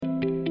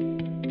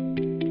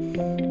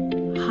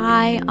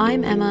Hi,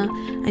 I'm Emma,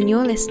 and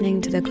you're listening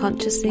to the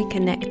Consciously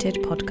Connected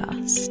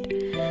podcast,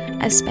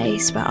 a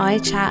space where I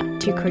chat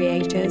to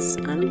creators,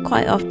 and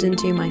quite often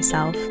to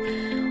myself,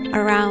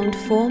 around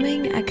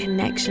forming a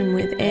connection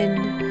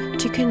within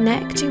to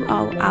connect to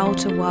our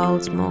outer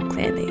worlds more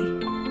clearly.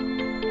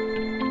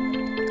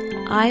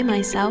 I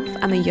myself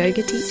am a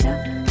yoga teacher,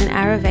 an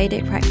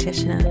Ayurvedic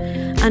practitioner,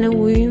 and a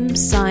womb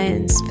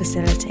science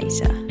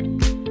facilitator.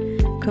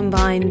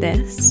 Combine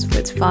this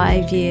with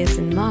 5 years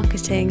in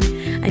marketing,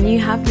 and you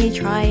have me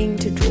trying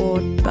to draw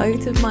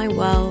both of my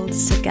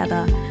worlds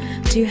together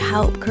to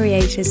help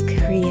creators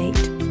create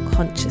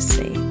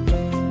consciously.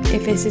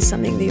 If this is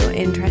something that you're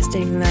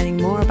interested in learning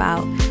more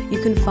about,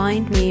 you can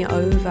find me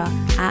over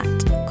at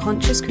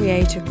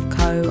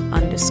ConsciousCreatorCo_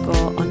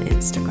 on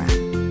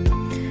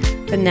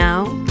Instagram. For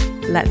now,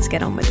 let's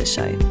get on with the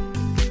show.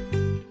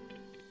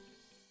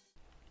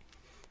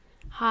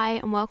 Hi,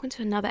 and welcome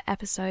to another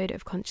episode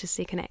of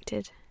Consciously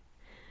Connected.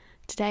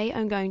 Today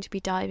I'm going to be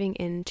diving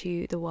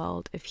into the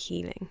world of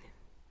healing.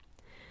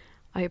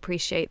 I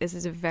appreciate this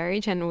is a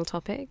very general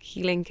topic.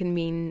 Healing can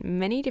mean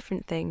many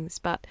different things,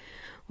 but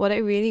what I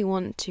really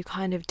want to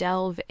kind of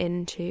delve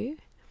into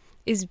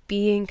is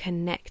being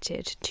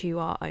connected to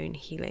our own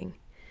healing.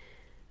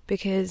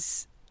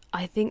 Because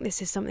I think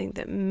this is something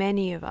that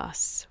many of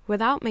us,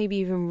 without maybe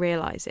even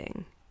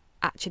realizing,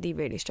 actually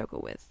really struggle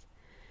with.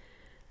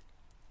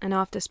 And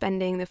after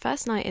spending the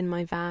first night in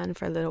my van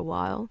for a little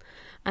while,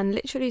 and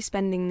literally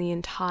spending the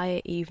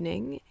entire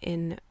evening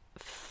in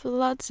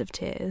floods of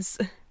tears,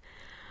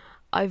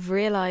 I've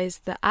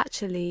realised that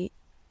actually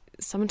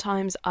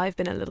sometimes I've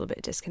been a little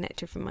bit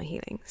disconnected from my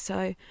healing.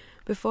 So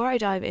before I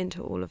dive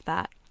into all of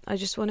that, I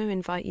just want to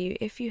invite you,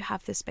 if you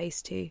have the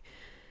space to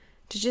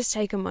just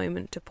take a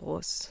moment to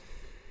pause.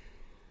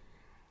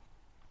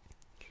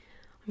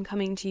 I'm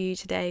coming to you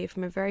today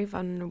from a very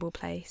vulnerable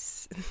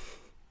place.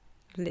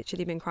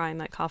 Literally been crying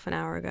like half an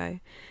hour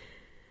ago.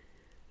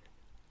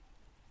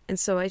 And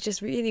so I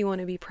just really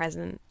want to be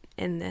present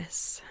in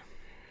this.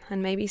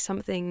 And maybe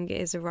something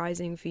is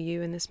arising for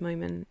you in this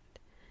moment.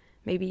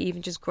 Maybe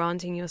even just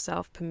granting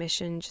yourself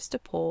permission just to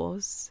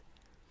pause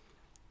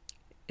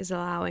is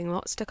allowing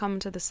lots to come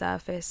to the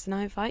surface. And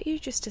I invite you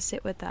just to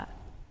sit with that.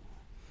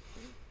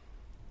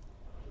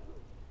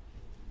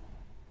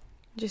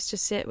 Just to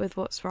sit with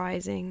what's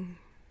rising.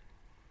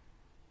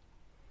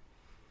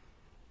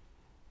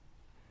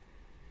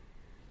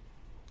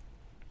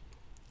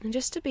 And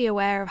just to be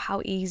aware of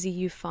how easy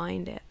you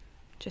find it,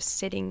 just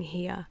sitting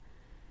here,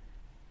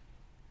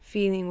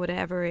 feeling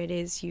whatever it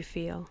is you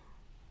feel.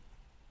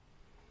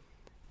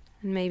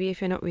 And maybe if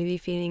you're not really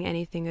feeling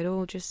anything at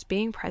all, just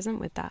being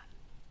present with that.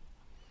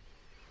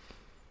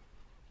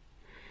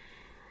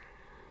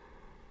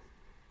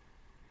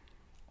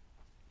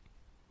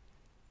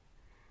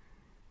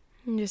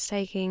 And just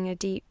taking a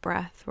deep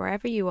breath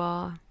wherever you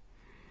are.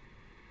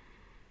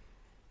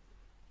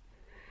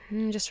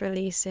 And just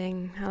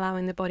releasing,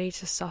 allowing the body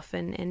to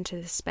soften into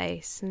the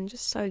space and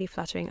just slowly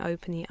fluttering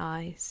open the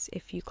eyes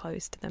if you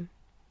closed them.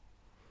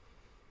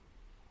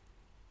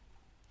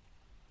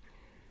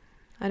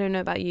 I don't know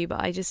about you, but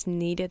I just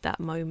needed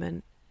that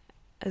moment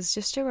as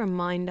just a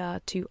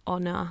reminder to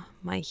honor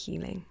my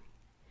healing.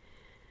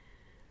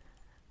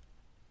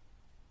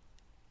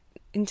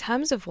 In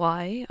terms of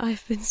why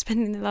I've been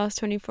spending the last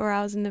 24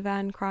 hours in the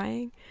van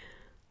crying,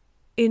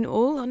 in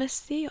all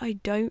honesty, I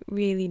don't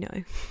really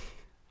know.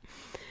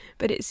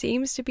 But it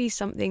seems to be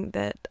something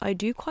that I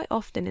do quite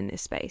often in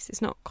this space.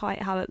 It's not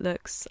quite how it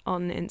looks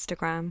on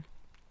Instagram.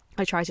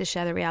 I try to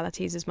share the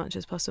realities as much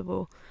as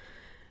possible.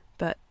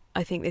 But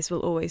I think this will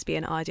always be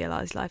an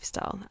idealized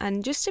lifestyle.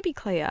 And just to be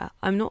clear,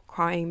 I'm not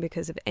crying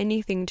because of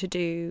anything to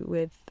do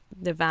with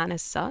the van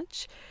as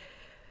such.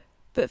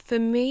 But for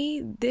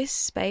me, this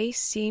space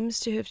seems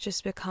to have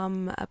just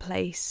become a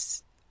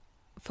place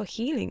for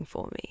healing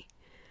for me.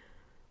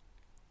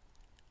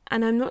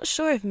 And I'm not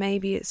sure if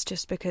maybe it's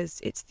just because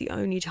it's the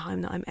only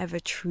time that I'm ever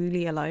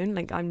truly alone.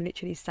 Like, I'm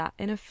literally sat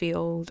in a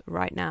field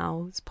right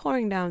now. It's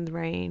pouring down the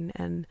rain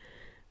and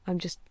I'm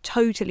just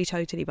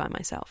totally by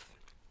myself.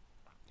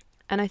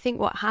 And I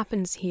think what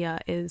happens here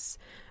is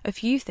a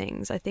few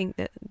things. I think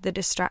that the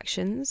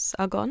distractions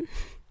are gone.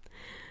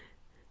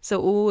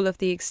 So all of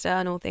the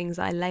external things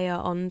I layer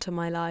onto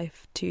my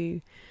life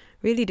to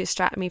really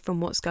distract me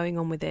from what's going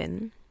on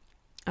within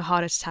are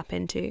harder to tap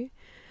into.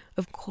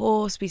 Of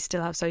course, we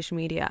still have social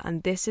media,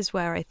 and this is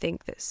where I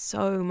think that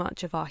so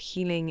much of our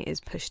healing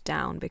is pushed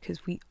down,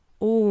 because we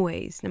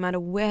always, no matter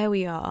where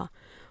we are,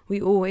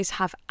 we always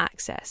have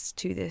access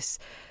to this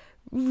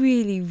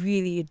really,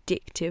 really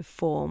addictive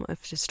form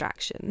of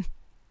distraction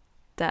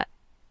that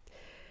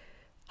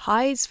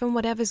hides from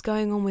whatever's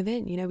going on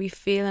within. You know, we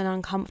feel an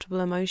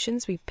uncomfortable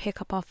emotions, we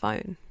pick up our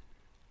phone.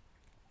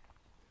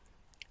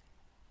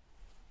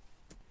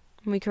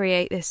 And we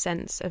create this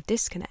sense of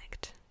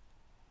disconnect.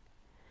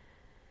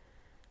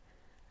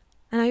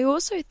 And I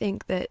also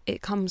think that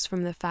it comes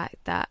from the fact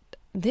that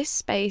this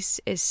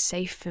space is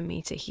safe for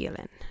me to heal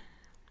in.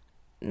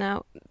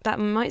 Now, that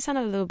might sound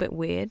a little bit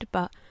weird,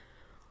 but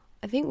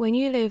I think when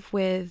you live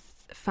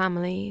with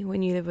family,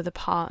 when you live with a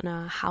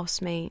partner,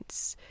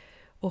 housemates,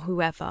 or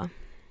whoever,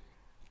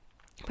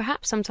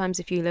 perhaps sometimes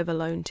if you live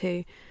alone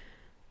too,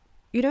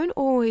 you don't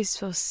always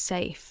feel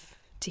safe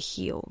to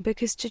heal,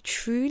 because to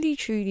truly,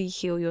 truly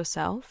heal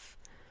yourself,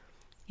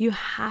 you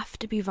have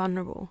to be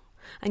vulnerable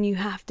and you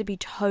have to be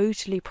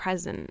totally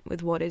present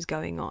with what is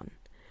going on.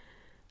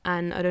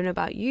 And I don't know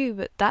about you,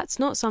 but that's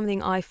not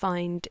something I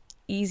find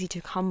easy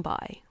to come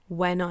by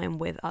when I'm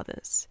with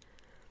others.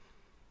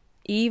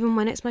 Even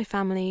when it's my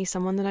family,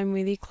 someone that I'm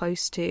really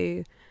close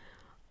to,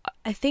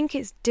 I think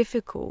it's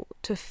difficult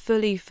to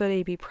fully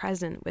be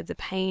present with the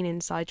pain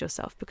inside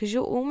yourself, because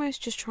you're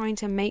almost just trying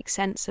to make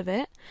sense of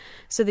it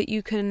so that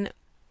you can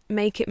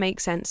make it make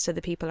sense to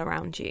the people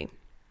around you.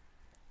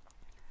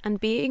 And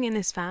being in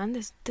this van,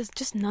 there's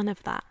just none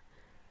of that.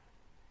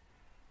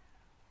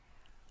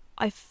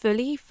 I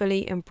fully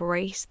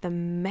embrace the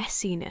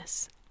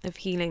messiness of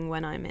healing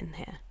when I'm in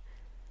here,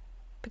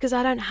 because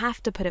I don't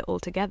have to put it all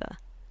together.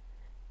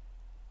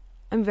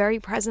 I'm very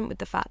present with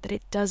the fact that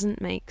it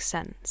doesn't make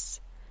sense.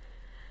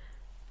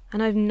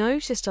 And I've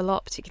noticed a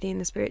lot, particularly in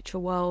the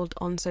spiritual world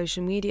on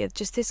social media,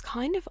 just this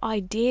kind of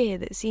idea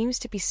that seems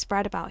to be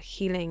spread about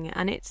healing,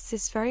 and it's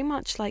this very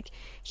much like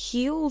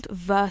healed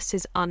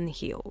versus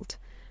unhealed.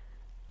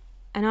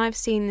 And I've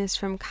seen this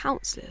from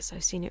counsellors,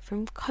 I've seen it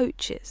from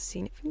coaches, I've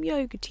seen it from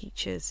yoga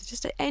teachers,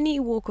 just at any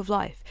walk of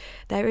life.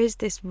 There is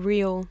this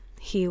real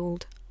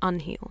healed,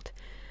 unhealed.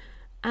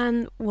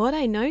 And what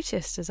I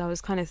noticed as I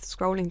was kind of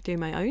scrolling through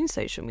my own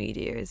social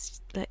media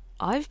is that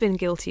I've been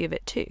guilty of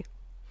it too.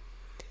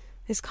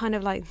 It's kind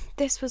of like,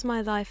 this was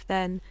my life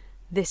then,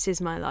 this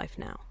is my life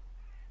now.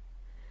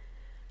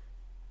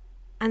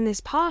 And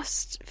this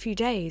past few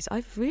days,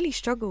 I've really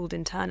struggled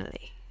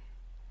internally.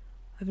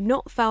 I've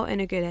not felt in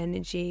a good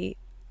energy.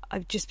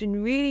 I've just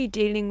been really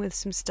dealing with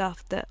some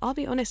stuff that, I'll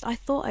be honest, I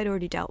thought I'd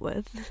already dealt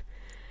with.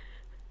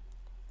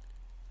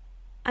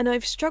 And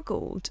I've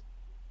struggled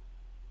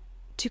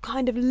to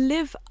kind of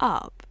live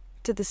up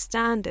to the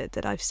standard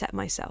that I've set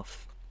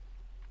myself.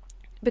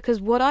 Because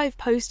what I've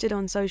posted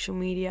on social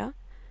media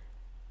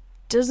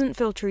doesn't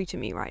feel true to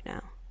me right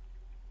now.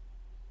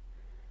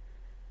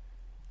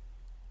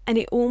 And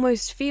it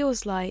almost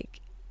feels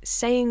like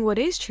saying what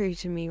is true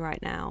to me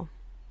right now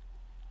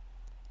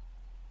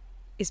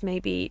is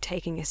maybe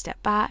taking a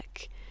step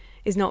back,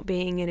 is not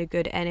being in a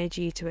good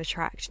energy to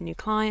attract new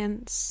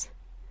clients,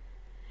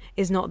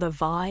 is not the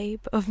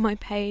vibe of my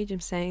page. I'm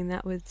saying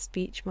that with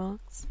speech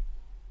marks.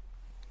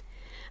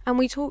 And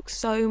we talk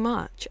so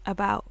much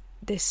about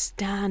this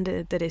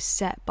standard that is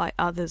set by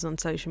others on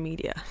social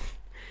media,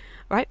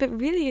 right? But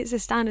really it's a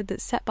standard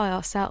that's set by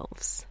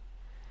ourselves.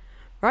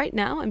 Right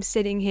now I'm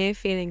sitting here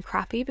feeling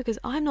crappy because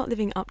I'm not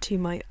living up to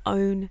my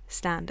own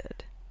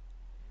standard.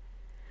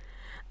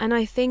 And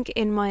I think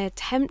in my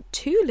attempt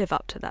to live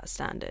up to that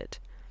standard,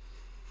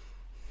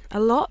 a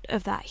lot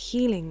of that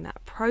healing,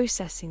 that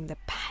processing, the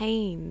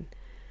pain,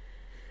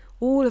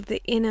 all of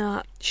the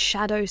inner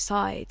shadow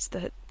sides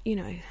that,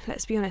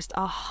 let's be honest,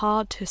 are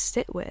hard to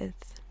sit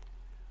with,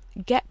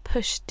 get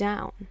pushed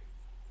down.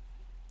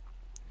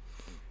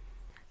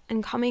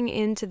 And coming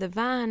into the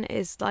van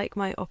is like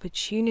my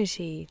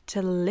opportunity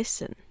to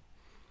listen,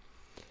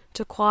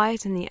 to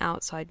quieten the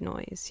outside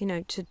noise,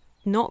 to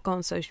not go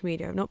on social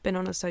media. I've not been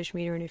on a social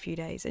media in a few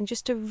days, and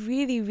just to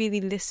really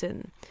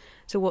listen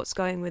to what's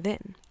going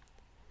within.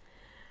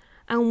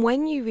 And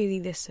when you really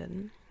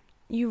listen,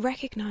 you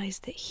recognize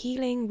that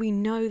healing, we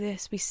know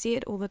this, we see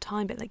it all the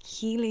time, but like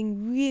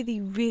healing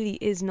really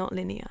is not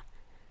linear.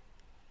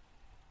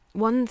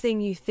 One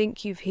thing you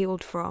think you've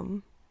healed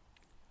from,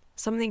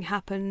 something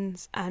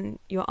happens and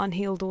you're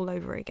unhealed all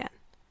over again.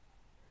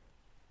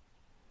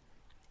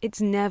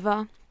 It's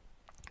never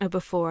a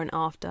before and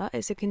after.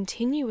 It's a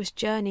continuous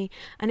journey,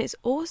 and it's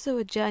also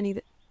a journey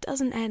that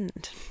doesn't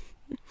end.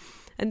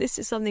 And this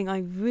is something I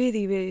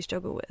really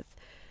struggle with.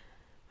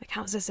 My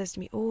counselor says to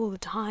me all the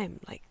time,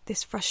 like,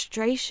 this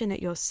frustration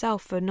at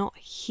yourself for not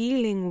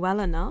healing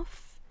well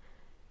enough,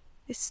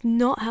 it's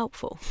not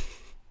helpful.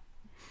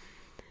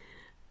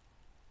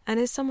 And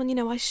as someone,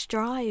 I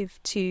strive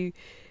to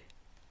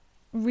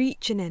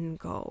reach an end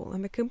goal.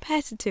 I'm a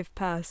competitive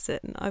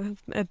person. I have an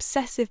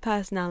obsessive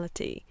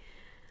personality.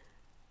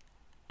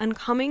 And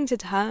coming to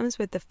terms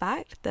with the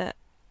fact that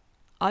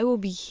I will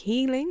be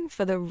healing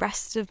for the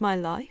rest of my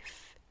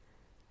life,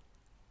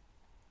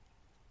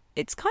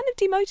 it's kind of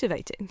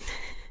demotivating.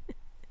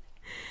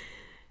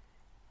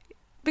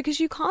 Because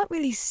you can't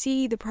really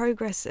see the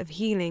progress of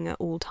healing at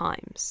all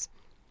times.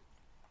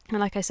 And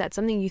like I said,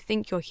 something you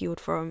think you're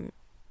healed from,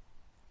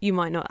 you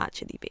might not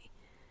actually be.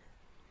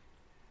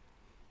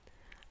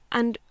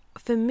 And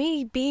for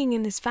me, being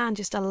in this van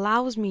just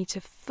allows me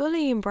to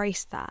fully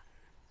embrace that.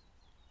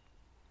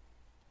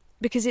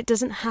 Because it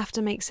doesn't have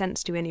to make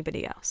sense to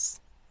anybody else.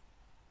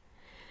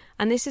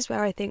 And this is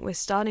where I think we're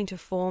starting to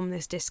form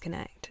this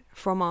disconnect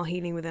from our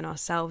healing within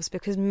ourselves,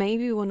 because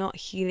maybe we're not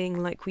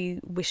healing like we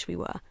wish we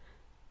were.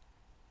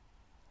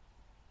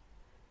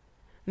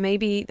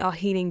 Maybe our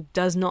healing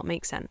does not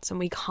make sense and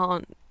we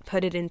can't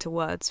put it into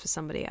words for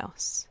somebody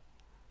else.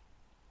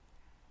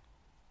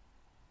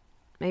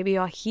 Maybe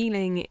our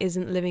healing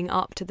isn't living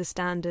up to the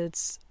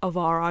standards of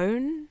our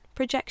own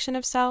projection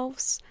of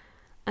selves,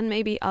 and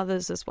maybe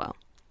others as well.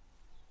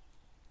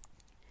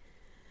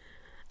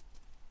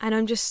 And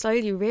I'm just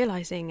slowly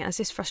realizing, as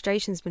this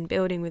frustration's been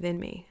building within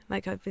me,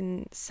 like I've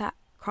been sat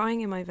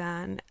crying in my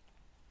van,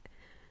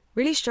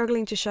 really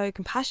struggling to show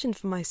compassion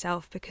for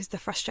myself because the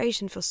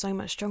frustration feels so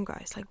much stronger.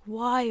 It's like,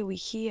 why are we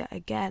here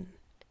again?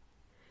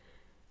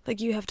 Like,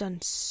 you have done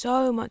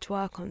so much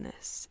work on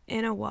this,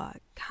 inner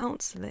work,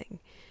 counseling,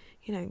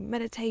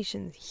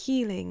 meditations,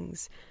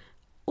 healings,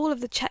 all of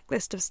the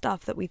checklist of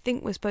stuff that we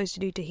think we're supposed to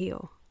do to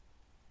heal.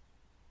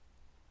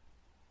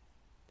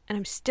 And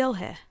I'm still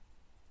here.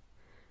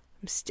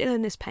 I'm still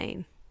in this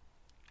pain.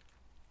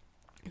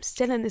 I'm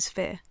still in this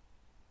fear.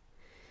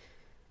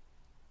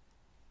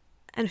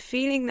 And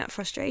feeling that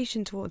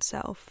frustration towards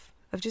self,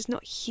 of just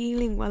not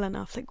healing well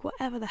enough, like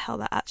whatever the hell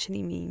that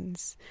actually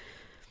means,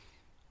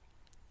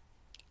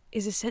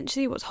 is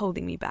essentially what's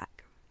holding me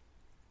back.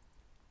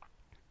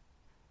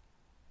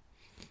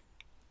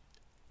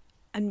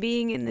 And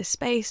being in this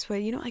space where,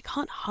 I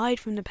can't hide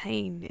from the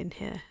pain in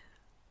here.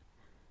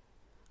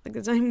 Like,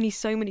 there's only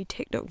so many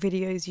TikTok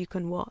videos you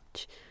can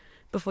watch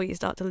before you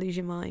start to lose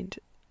your mind.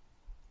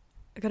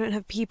 Like, I don't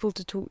have people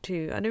to talk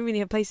to. I don't really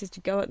have places to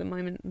go at the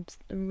moment.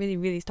 I'm really,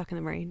 really stuck in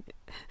the rain.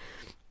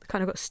 I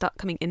kind of got stuck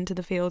coming into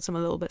the field, so I'm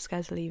a little bit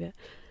scared to leave it.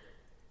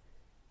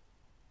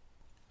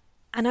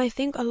 And I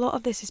think a lot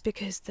of this is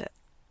because that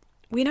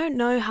we don't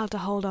know how to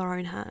hold our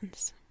own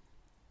hands.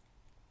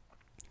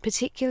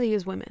 Particularly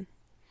as women.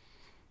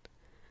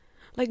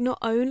 Like, not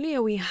only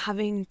are we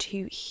having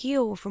to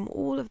heal from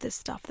all of this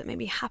stuff that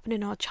maybe happened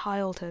in our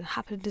childhood,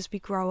 happened as we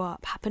grow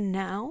up, happened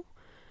now,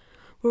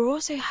 we're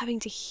also having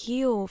to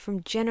heal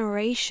from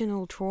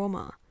generational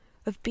trauma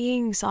of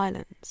being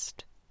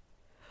silenced,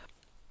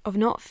 of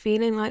not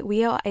feeling like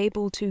we are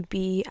able to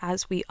be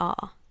as we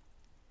are.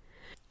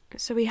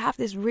 So we have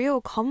this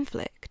real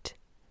conflict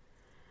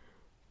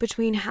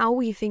between how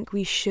we think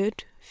we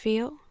should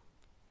feel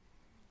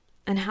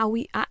and how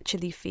we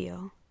actually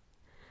feel,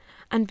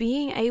 and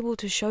being able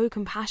to show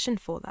compassion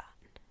for that.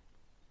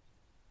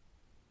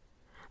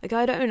 Like,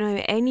 I don't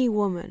know any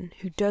woman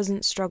who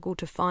doesn't struggle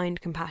to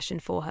find compassion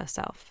for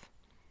herself.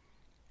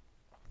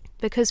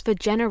 Because for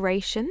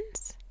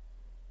generations,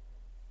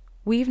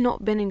 we've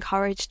not been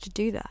encouraged to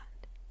do that.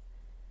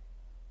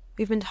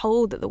 We've been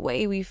told that the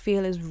way we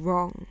feel is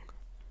wrong.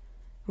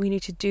 We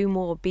need to do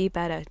more, be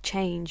better,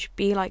 change,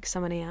 be like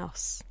somebody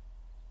else.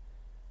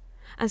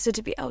 And so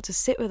to be able to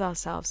sit with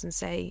ourselves and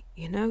say,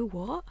 you know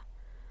what?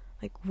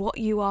 Like, what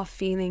you are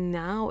feeling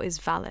now is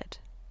valid.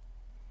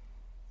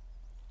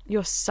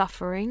 Your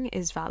suffering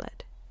is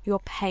valid. Your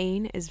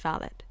pain is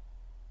valid.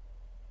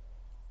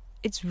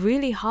 It's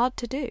really hard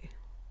to do.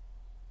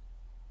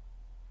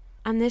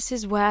 And this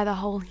is where the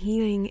whole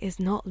healing is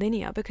not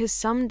linear, because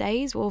some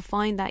days we'll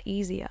find that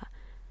easier.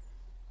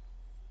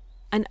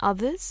 And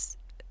others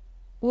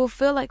will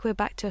feel like we're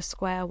back to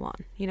square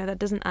one. That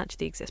doesn't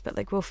actually exist, but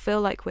like we'll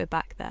feel like we're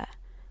back there.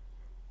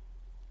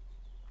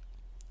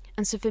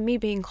 And so for me,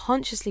 being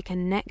consciously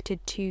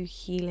connected to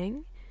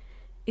healing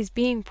is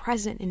being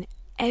present in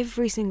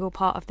every single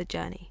part of the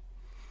journey.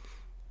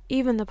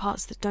 Even the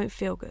parts that don't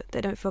feel good,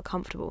 that don't feel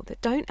comfortable, that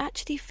don't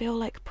actually feel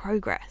like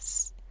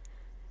progress.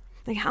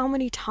 Like, how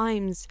many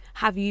times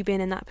have you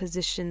been in that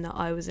position that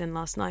I was in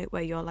last night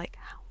where you're like,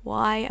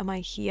 why am I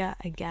here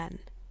again?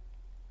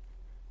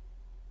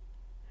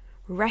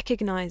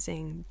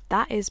 Recognizing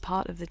that is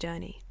part of the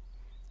journey.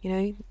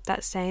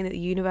 That saying that the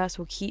universe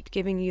will keep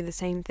giving you the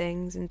same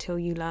things until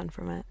you learn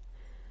from it.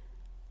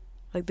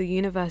 Like, the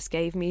universe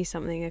gave me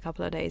something a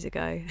couple of days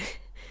ago.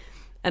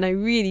 And I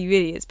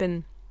really, it's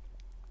been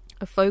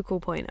a focal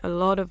point, a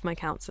lot of my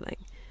counselling.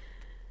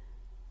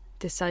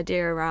 This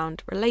idea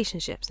around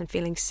relationships and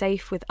feeling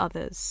safe with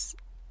others.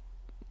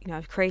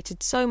 I've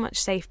created so much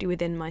safety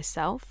within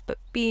myself, but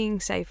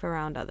being safe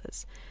around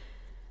others.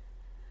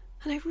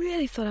 And I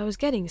really thought I was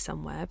getting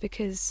somewhere,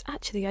 because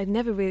actually I'd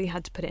never really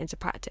had to put it into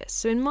practice.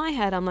 So in my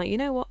head, I'm like, you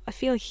know what? I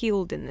feel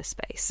healed in this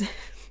space.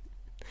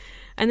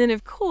 And then,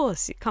 of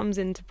course, it comes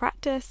into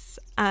practice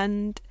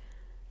and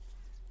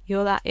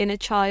you're that inner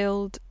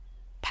child,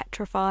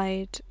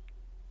 petrified,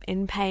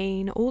 in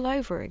pain, all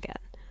over again.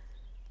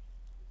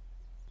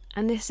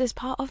 And this is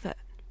part of it.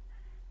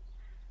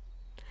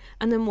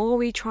 And the more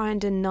we try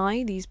and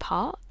deny these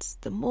parts,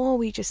 the more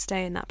we just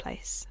stay in that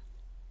place.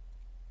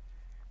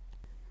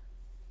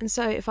 And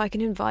so if I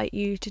can invite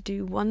you to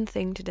do one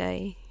thing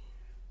today,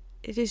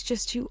 it is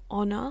just to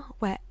honour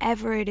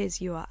wherever it is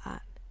you are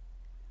at.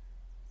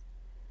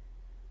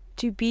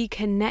 To be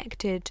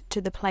connected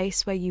to the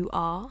place where you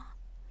are,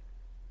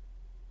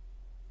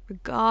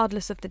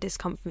 regardless of the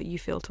discomfort you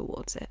feel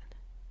towards it.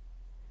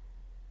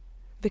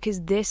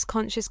 Because this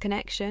conscious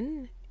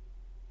connection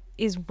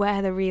is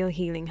where the real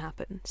healing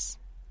happens.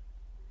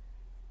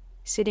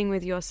 Sitting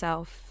with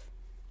yourself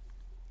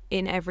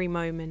in every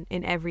moment,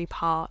 in every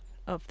part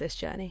of this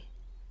journey.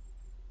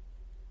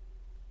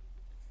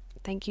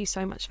 Thank you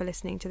so much for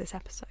listening to this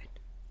episode.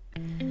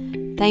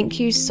 Thank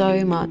you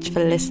so much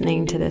for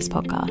listening to this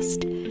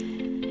podcast.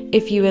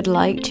 If you would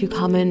like to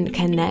come and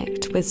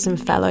connect with some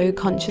fellow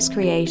conscious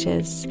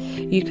creators,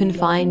 you can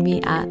find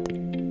me at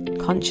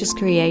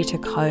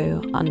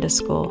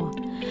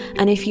consciouscreatorco_.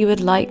 And if you would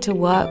like to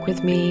work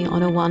with me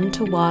on a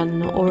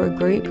one-to-one or a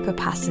group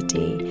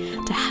capacity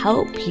to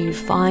help you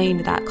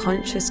find that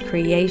conscious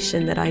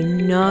creation that I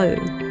know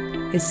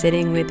is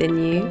sitting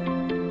within you,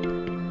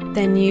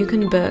 then you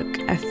can book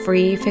a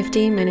free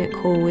 15-minute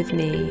call with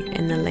me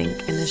in the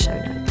link in the show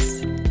notes.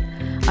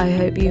 I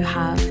hope you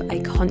have a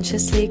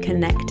consciously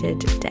connected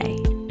day.